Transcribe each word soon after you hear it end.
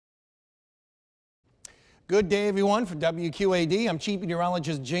Good day, everyone. For WQAD, I'm Chief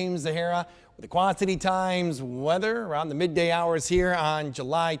Meteorologist James Zahara with the Quad City Times weather around the midday hours here on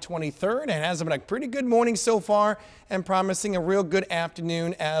July 23rd. And it has been a pretty good morning so far and promising a real good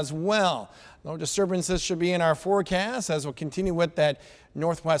afternoon as well. No disturbances should be in our forecast as we'll continue with that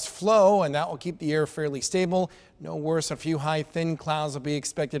northwest flow, and that will keep the air fairly stable. No worse, a few high thin clouds will be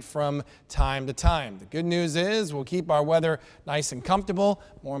expected from time to time. The good news is we'll keep our weather nice and comfortable.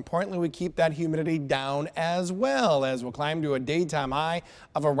 More importantly, we keep that humidity down as well as we'll climb to a daytime high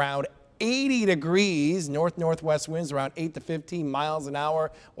of around 80 degrees. Northwest winds around 8 to 15 miles an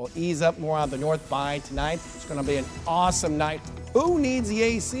hour. Will ease up more on the north by tonight. It's going to be an awesome night. Who needs the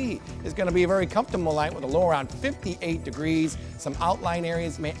AC? It's going to be a very comfortable night with a low around 58 degrees. Some outlying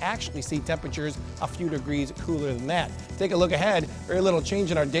areas may actually see temperatures a few degrees cooler than that. Take a look ahead. Very little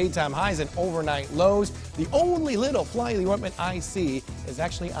change in our daytime highs and overnight lows. The only little fly in the ointment I see is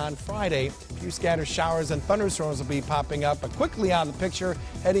actually on Friday. A few scattered showers and thunderstorms will be popping up, but quickly out of the picture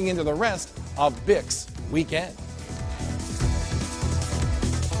heading into the rest of Bix weekend.